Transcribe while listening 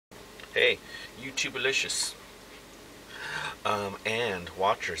Hey, YouTubealicious, and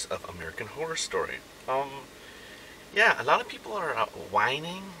watchers of American Horror Story. Yeah, a lot of people are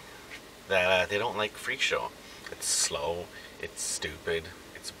whining that they don't like Freak Show. It's slow, it's stupid,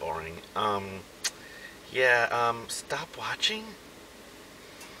 it's boring. Yeah, stop watching.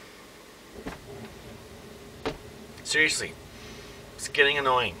 Seriously, it's getting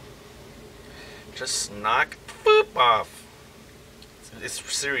annoying. Just knock boop off. It's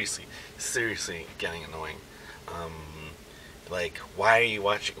seriously getting annoying. Um, like, why are you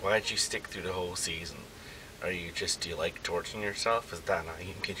watching? Why did you stick through the whole season? Do you like torturing yourself? Is that how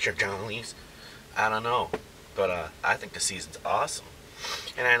you can get your jollies? I don't know. But I think the season's awesome.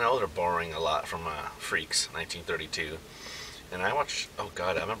 And I know they're borrowing a lot from Freaks, 1932. And oh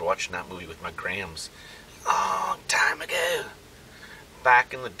god, I remember watching that movie with my Grams a long time ago.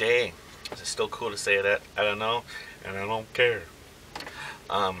 Back in the day. Is it still cool to say that? I don't know. And I don't care.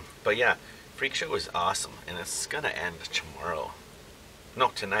 But yeah, Freak Show is awesome. And it's gonna end tomorrow. No,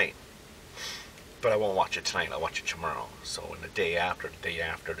 tonight. But I won't watch it tonight. I'll watch it tomorrow. So in the day after the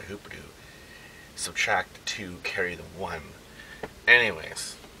Hoopadoo, subtract the 2, carry the 1.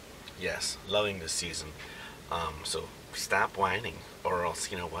 Anyways, yes, loving this season. So stop whining, or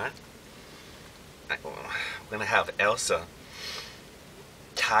else you know what? I'm gonna have Elsa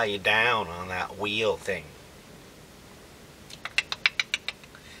tie you down on that wheel thing,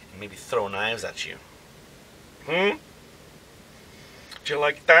 and maybe throw knives at you. Do you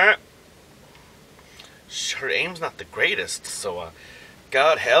like that? Her aim's not the greatest, so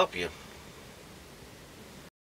God help you.